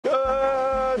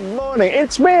Morning,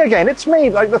 it's me again, it's me,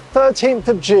 like the 13th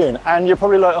of June, and you're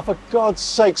probably like, oh, for God's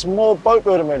sakes, more boat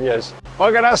building videos.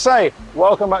 What can I say?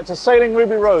 Welcome back to Sailing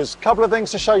Ruby Rose. Couple of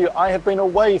things to show you. I have been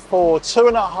away for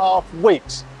 2.5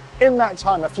 weeks. In that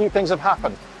time, a few things have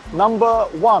happened. Number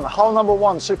one, hull number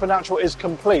one, Supernatural, is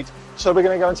complete. So we're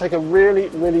going to go and take a really,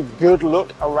 really good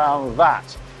look around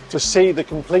that to see the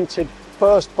completed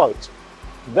first boat.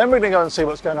 Then we're going to go and see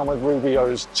what's going on with Ruby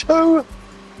Rose 2.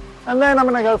 And then I'm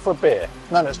going to go for a beer.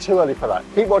 No, it's too early for that.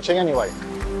 Keep watching anyway.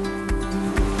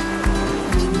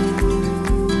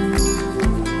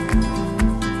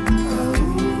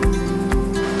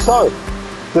 So,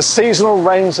 the seasonal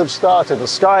rains have started. The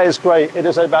sky is grey. It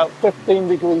is about 15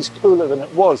 degrees cooler than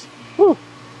it was the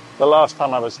last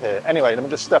time I was here. Anyway, let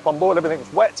me just step on board.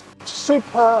 Everything's wet.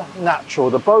 Supernatural.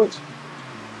 The boat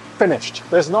finished.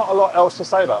 There's not a lot else to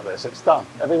say about this. It's done.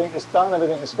 Everything is done.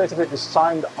 Everything is fitted. It is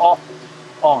signed off.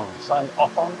 Signed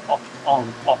off on, off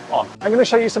on, off on. I'm going to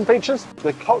show you some features.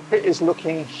 The cockpit is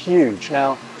looking huge.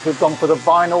 Now, we've gone for the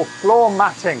vinyl floor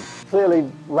matting.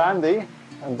 Clearly, Randy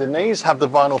and Denise have the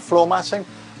vinyl floor matting.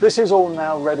 This is all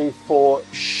now ready for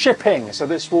shipping. So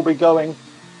this will be going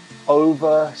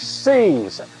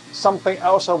overseas. Something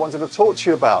else I wanted to talk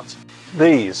to you about.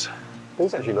 These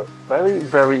actually look very,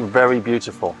 very, very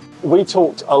beautiful. We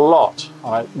talked a lot,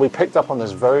 we picked up on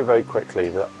this very, very quickly,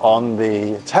 that on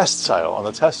the test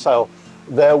sail,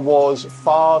 there was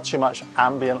far too much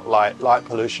ambient light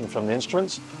pollution from the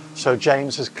instruments. So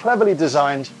James has cleverly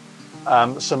designed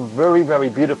some very, very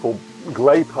beautiful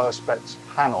grey perspex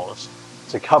panels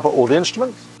to cover all the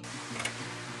instruments.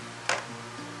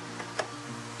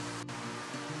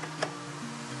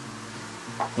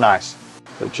 Nice.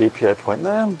 The GPO point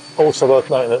there. Also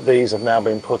worth noting that these have now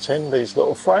been put in, these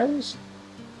little frames.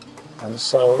 And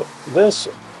so this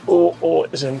all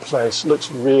is in place. Looks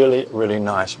really, really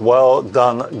nice. Well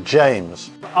done,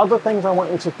 James. Other things I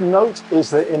want you to note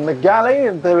is that in the galley,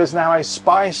 there is now a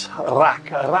spice rack,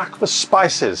 a rack for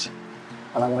spices.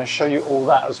 And I'm going to show you all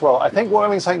that as well. I think we're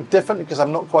doing something different because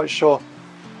I'm not quite sure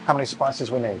how many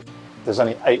spices we need. There's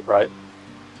only 8, right?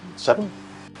 7?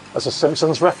 That's a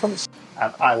Simpsons reference.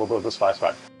 And I will build the spice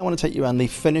rack. I want to take you around the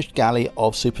finished galley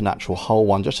of Supernatural Hull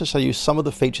 1 just to show you some of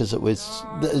the features that we're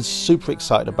super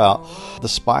excited about. The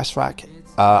spice rack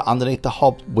underneath the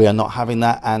hob, we are not having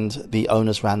that, and the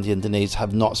owners Randy and Denise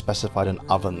have not specified an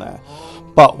oven there.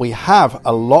 But we have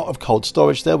a lot of cold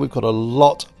storage there. We've got a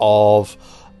lot of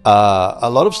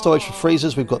storage for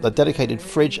freezers. We've got the dedicated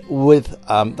fridge with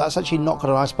that's actually not got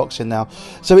an icebox in now,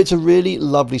 so it's a really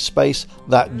lovely space.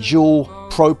 That dual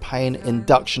propane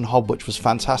induction hob, which was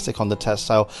fantastic on the test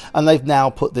sail, and they've now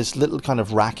put this little kind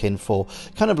of rack in for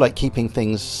kind of like keeping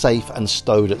things safe and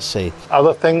stowed at sea.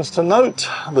 Other things to note: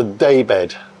 the day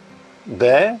bed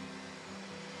there.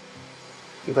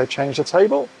 Did they change the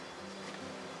table?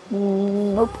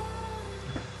 Nope.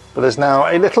 But there's now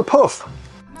a little puff.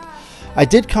 I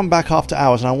did come back after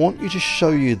hours, and I want you to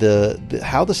show you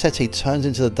how the settee turns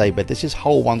into the daybed. This is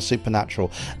Hull 1 Supernatural,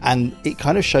 and it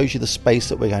kind of shows you the space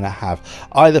that we're going to have,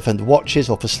 either for watches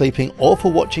or for sleeping or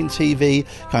for watching TV,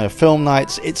 kind of film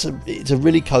nights. It's a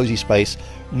really cozy space.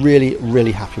 Really,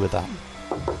 really happy with that.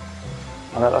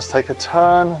 And then let's take a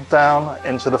turn down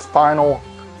into the final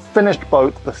finished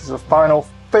boat. This is the final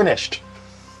finished.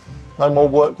 No more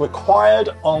work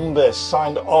required on this.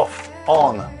 Signed off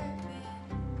on.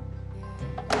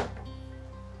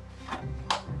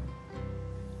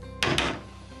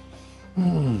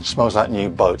 Smells like new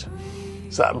boat.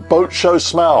 It's that boat show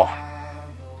smell.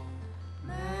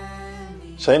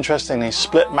 So interestingly,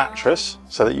 split mattress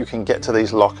so that you can get to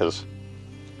these lockers.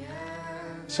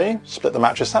 See, split the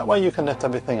mattress, that way you can lift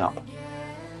everything up.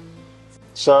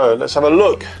 So let's have a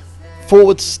look.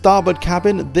 Forward starboard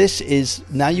cabin. This is,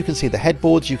 now you can see the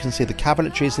headboards, you can see the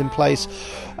cabinetries in place.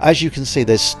 As you can see,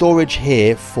 there's storage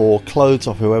here for clothes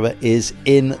or whoever is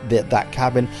in that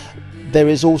cabin. There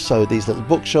is also these little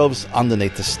bookshelves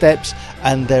underneath the steps,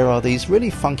 and there are these really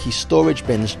funky storage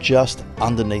bins just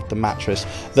underneath the mattress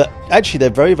that actually they're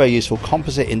very, very useful.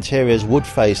 Composite interiors, wood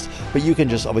faced, but you can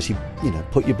just obviously, you know,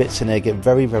 put your bits in there, get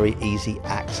very, very easy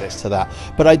access to that.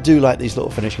 But I do like these little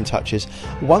finishing touches.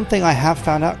 One thing I have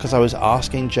found out, because I was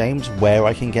asking James where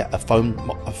I can get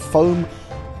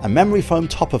a memory foam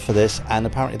topper for this, and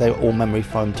apparently they were all memory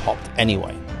foam topped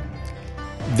anyway.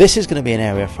 This is going to be an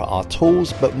area for our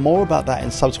tools, but more about that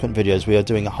in subsequent videos. We are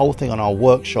doing a whole thing on our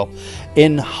workshop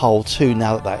in Hull 2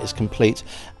 now that that is complete.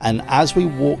 And as we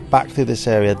walk back through this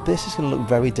area, this is going to look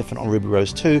very different on Ruby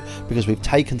Rose 2 because we've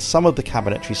taken some of the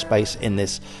cabinetry space in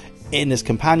this in this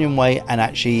companionway and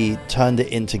actually turned it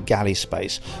into galley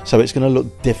space. So it's going to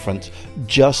look different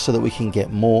just so that we can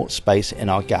get more space in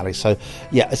our galley. So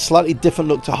yeah, a slightly different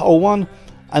look to hull one.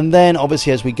 And then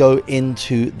obviously as we go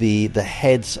into the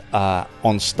heads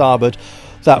on starboard,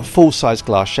 that full-size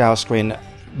glass shower screen,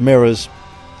 mirrors,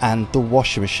 and the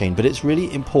washing machine. But it's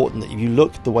really important that if you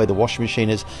look at the way the washing machine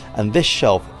is and this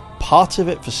shelf, part of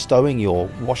it for stowing your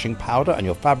washing powder and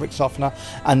your fabric softener,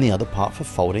 and the other part for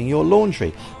folding your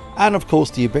laundry. And of course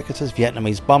the ubiquitous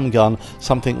Vietnamese bum gun,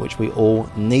 something which we all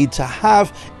need to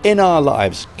have in our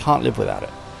lives. Can't live without it.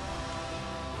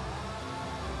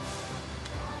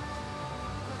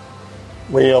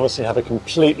 We obviously have a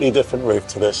completely different roof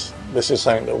to this. This is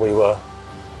something that we were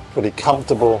pretty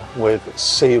comfortable with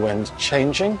sea wind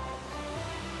changing.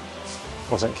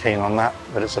 Wasn't keen on that,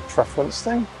 but it's a preference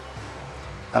thing.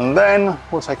 And then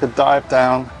we'll take a dive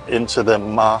down into the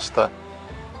master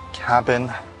cabin.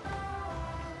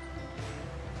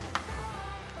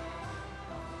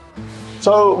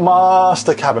 So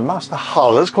master cabin, master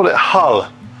hull, let's call it hull.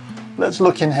 Let's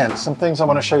look in here. Some things I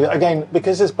want to show you. Again,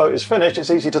 because this boat is finished, it's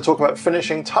easy to talk about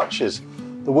finishing touches.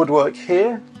 The woodwork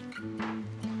here,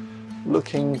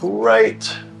 looking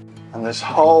great. And this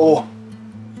whole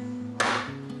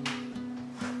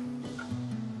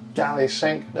galley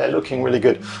sink, they're looking really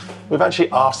good. We've actually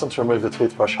asked them to remove the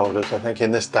toothbrush holders. I think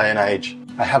in this day and age,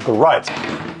 I have the right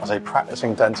as a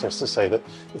practicing dentist to say that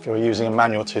if you're using a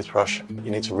manual toothbrush, you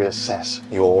need to reassess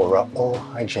your oral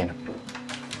hygiene.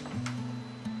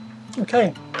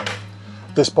 Okay,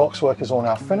 this box work is all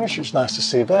now finished, which is nice to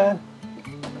see there.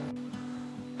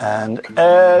 And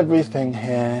everything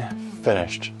here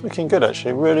finished. Looking good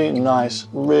actually, really nice,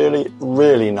 really,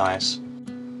 really nice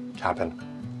cabin.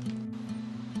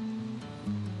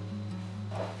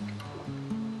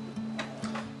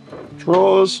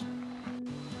 Drawers.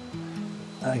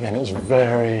 Again, it's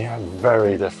very,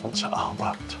 very different to our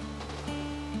boat.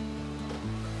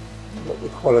 But the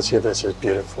quality of this is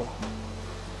beautiful.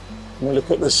 When we look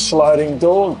at this sliding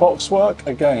door, boxwork,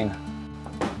 again,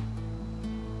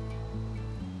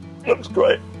 looks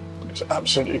great. Looks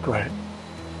absolutely great.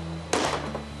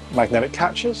 Magnetic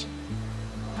catches,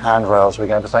 handrails, we're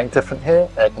going for something different here.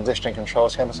 Air conditioning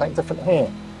controls, going for something different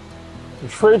here. The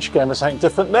fridge, going for something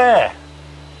different there.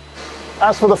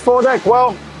 As for the foredeck,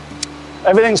 well,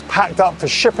 everything's packed up for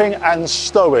shipping and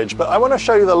stowage, but I want to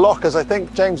show you the lockers. I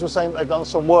think James was saying they've done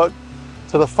some work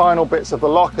to the final bits of the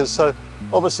lockers. So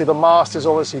obviously the mast is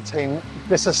obviously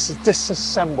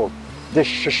disassembled.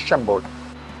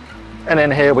 And then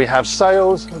here we have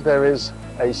sails. There is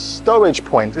a stowage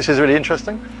point. This is really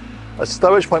interesting. A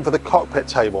stowage point for the cockpit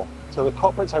table. So the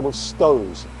cockpit table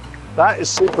stows. That is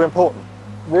super important,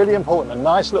 really important. A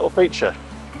nice little feature.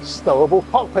 Stowable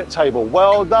cockpit table.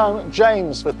 Well done,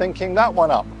 James, for thinking that one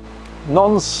up.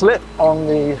 Non-slip on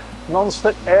the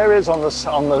non-slip areas on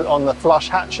the flush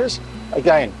hatches.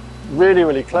 Again, really,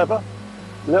 really clever.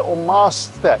 Little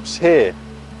mast steps here.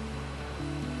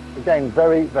 Again,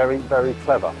 very, very, very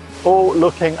clever. All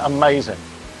looking amazing.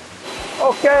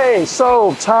 Okay,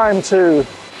 so time to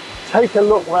take a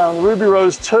look around Ruby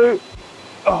Rose 2.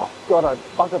 Oh God, I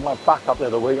buggered my back up the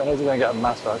other week. I need to go and get a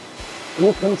massage.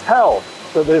 You can tell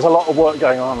that there's a lot of work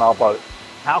going on our boat.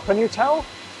 How can you tell?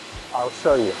 I'll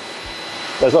show you.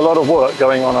 There's a lot of work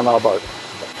going on our boat.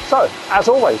 So, as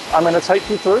always, I'm going to take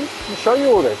you through and show you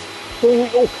all this. Doing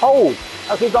it all cold,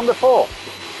 as we've done before.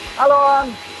 Hello,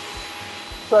 Anne.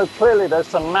 So clearly there's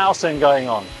some mousing going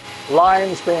on.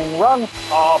 Lines being run,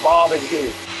 our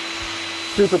barbecue.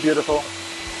 Super beautiful.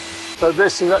 So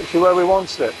this is actually where we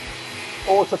wanted it.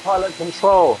 Autopilot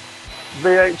control,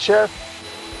 VHF.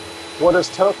 What does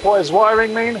turquoise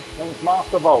wiring mean? It means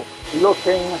master vault.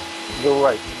 Looking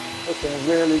great. Looking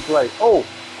really great. Oh,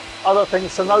 other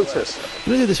things to notice. I'm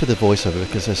going to do this with a voiceover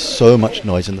because there's so much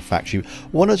noise in the factory. I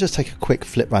want to just take a quick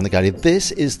flip around the galley.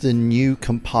 This is the new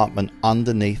compartment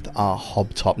underneath our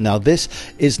hob top. Now this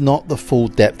is not the full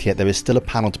depth yet. There is still a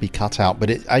panel to be cut out,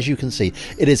 but as you can see,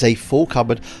 it is a full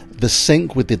cupboard. The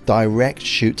sink with the direct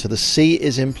chute to the sea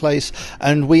is in place,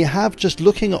 and we have, just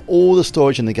looking at all the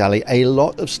storage in the galley, a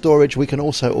lot of storage. We can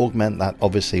also augment that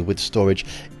obviously with storage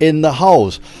in the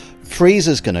hulls.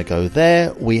 Freezer's going to go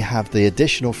there. We have the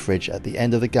additional fridge at the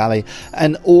end of the galley,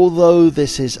 and although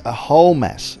this is a whole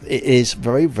mess, it is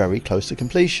very, very close to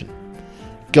completion.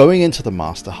 Going into the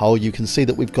master hull, you can see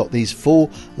that we've got these full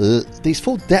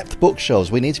depth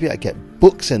bookshelves. We need to be able to get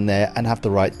books in there and have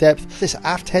the right depth. This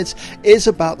aft heads is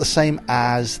about the same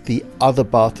as the other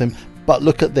bathroom, but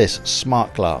look at this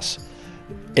smart glass.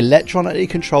 electronically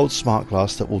controlled smart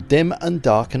glass that will dim and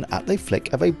darken at the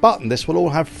flick of a button. This will all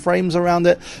have frames around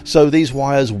it, so these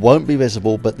wires won't be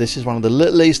visible, but this is one of the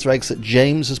little Easter eggs that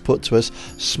James has put to us.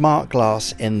 Smart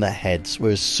glass in the heads.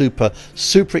 We're super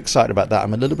excited about that.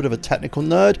 I'm a little bit of a technical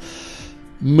nerd.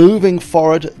 Moving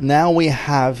forward, now we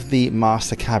have the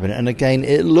master cabin, and again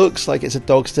it looks like it's a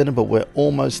dog's dinner, but we're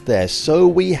almost there.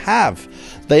 So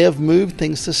they have moved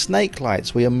things to snake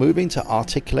lights. We are moving to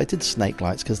articulated snake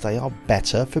lights because they are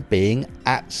better for being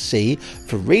at sea,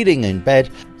 for reading in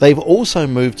bed. They've also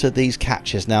moved to these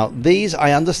catches. Now these,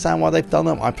 I understand why they've done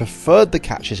them. I preferred the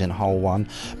catches in hole 1,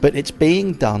 but it's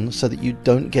being done so that you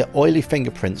don't get oily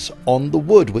fingerprints on the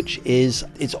wood, which is,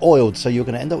 it's oiled, so you're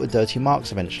going to end up with dirty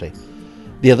marks eventually.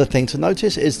 The other thing to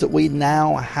notice is that we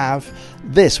now have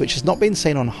this, which has not been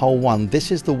seen on hole 1. This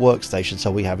is the workstation.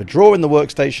 So we have a drawer in the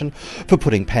workstation for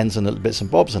putting pens and little bits and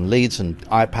bobs and leads and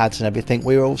iPads and everything.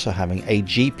 We're also having a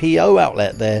GPO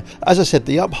outlet there. As I said,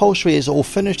 the upholstery is all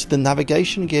finished. The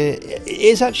navigation gear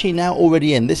is actually now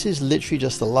already in. This is literally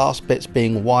just the last bits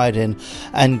being wired in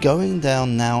and going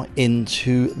down now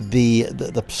into the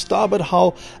starboard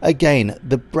hull. Again,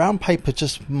 the brown paper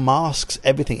just masks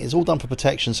everything. It's all done for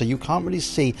protection, so you can't really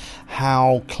see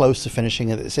how close to finishing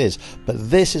this is, but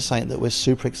this is something that we're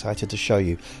super excited to show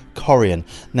you. Corian.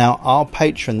 Now our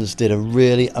patrons did a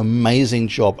really amazing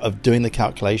job of doing the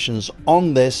calculations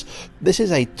on this. This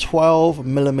is a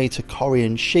 12mm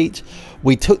Corian sheet.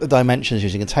 We took the dimensions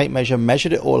using a tape measure,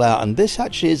 measured it all out, and this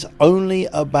actually is only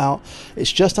about,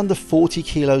 it's just under 40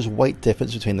 kilos weight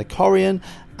difference between the Corian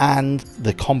and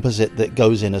the composite that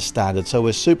goes in as standard. So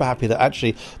we're super happy that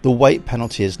actually the weight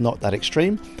penalty is not that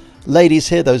extreme. Ladies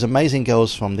here, those amazing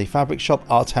girls from the fabric shop,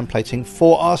 are templating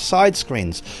for our side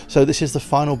screens. So this is the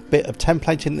final bit of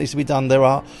templating that needs to be done. There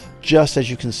are, just as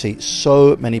you can see,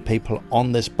 so many people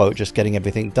on this boat just getting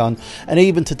everything done. And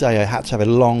even today I had to have a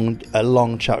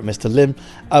long chat with Mr. Lim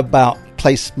about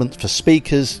placement for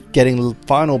speakers, getting the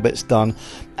final bits done.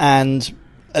 And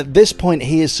at this point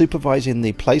he is supervising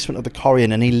the placement of the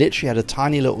Corian, and he literally had a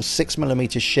tiny little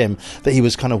 6mm shim that he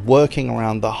was kind of working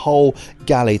around the whole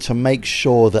galley to make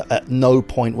sure that at no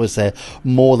point was there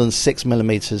more than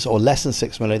 6mm or less than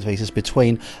 6mm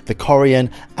between the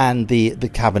Corian and the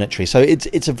cabinetry. So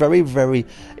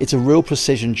it's a real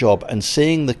precision job, and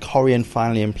seeing the Corian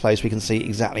finally in place, we can see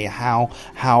exactly how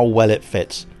well it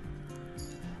fits.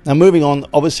 Now moving on,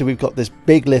 obviously we've got this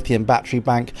big lithium battery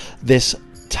bank, this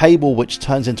table which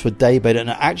turns into a daybed, and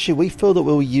actually we feel that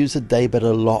we'll use the daybed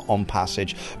a lot on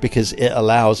passage because it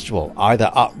allows, well,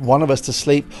 either one of us to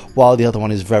sleep while the other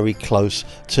one is very close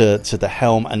to the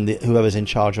helm and whoever's in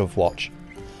charge of watch.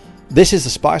 This is the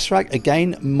spice rack.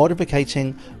 Again,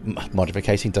 modifying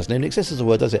doesn't even exist as a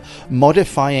word, does it?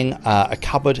 Modifying a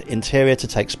cupboard interior to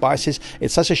take spices.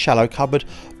 It's such a shallow cupboard.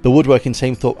 The woodworking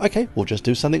team thought, okay, we'll just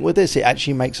do something with this. It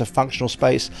actually makes a functional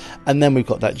space. And then we've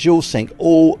got that dual sink,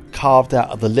 all carved out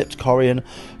of the lipped Corian.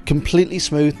 Completely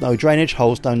smooth, no drainage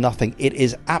holes, no nothing. It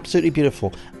is absolutely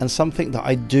beautiful, and something that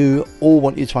I do all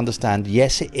want you to understand.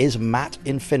 Yes, it is matte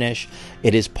in finish.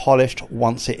 It is polished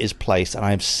once it is placed, and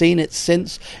I have seen it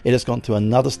since it has gone through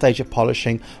another stage of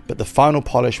polishing, but the final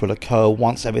polish will occur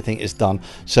once everything is done.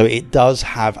 So it does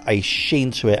have a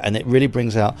sheen to it, and it really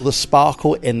brings out the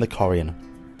sparkle in the Corian.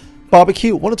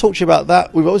 Barbecue, I want to talk to you about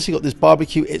that. We've obviously got this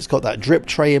barbecue, it's got that drip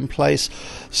tray in place.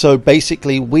 So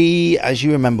basically we, as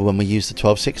you remember when we used the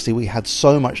 1260, we had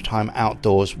so much time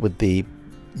outdoors with the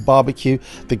barbecue,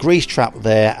 the grease trap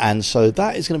there, and so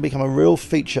that is going to become a real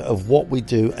feature of what we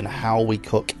do and how we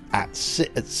cook at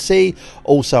sea,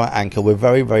 also at anchor. We're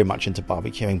very much into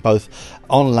barbecuing, both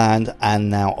on land and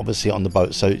now obviously on the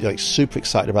boat. So like super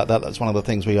excited about that. That's one of the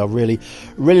things we are really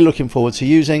looking forward to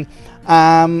using.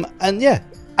 And yeah,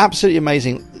 absolutely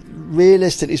amazing.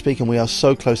 Realistically speaking, we are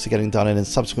so close to getting done, and in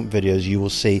subsequent videos you will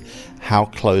see how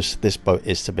close this boat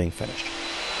is to being finished.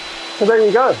 So there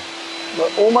you go,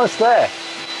 we're almost there.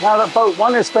 Now that boat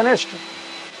 1 is finished,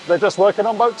 they're just working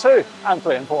on boat 2 and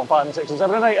 3 and 4 and 5 and 6 and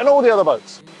 7 and 8 and all the other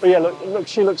boats. But yeah, look,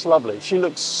 she looks lovely. She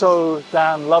looks so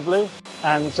damn lovely,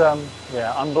 and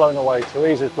yeah, I'm blown away.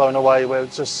 Therese is blown away. We're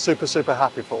just super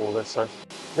happy for all this. So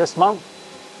this month,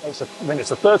 it's the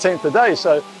 13th today,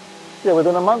 so yeah,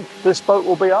 within a month, this boat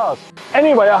will be ours.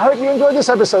 Anyway, I hope you enjoyed this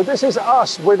episode. This is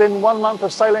us within 1 month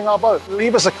of sailing our boat.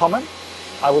 Leave us a comment.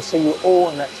 I will see you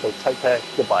all next week. Take care.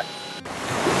 Goodbye.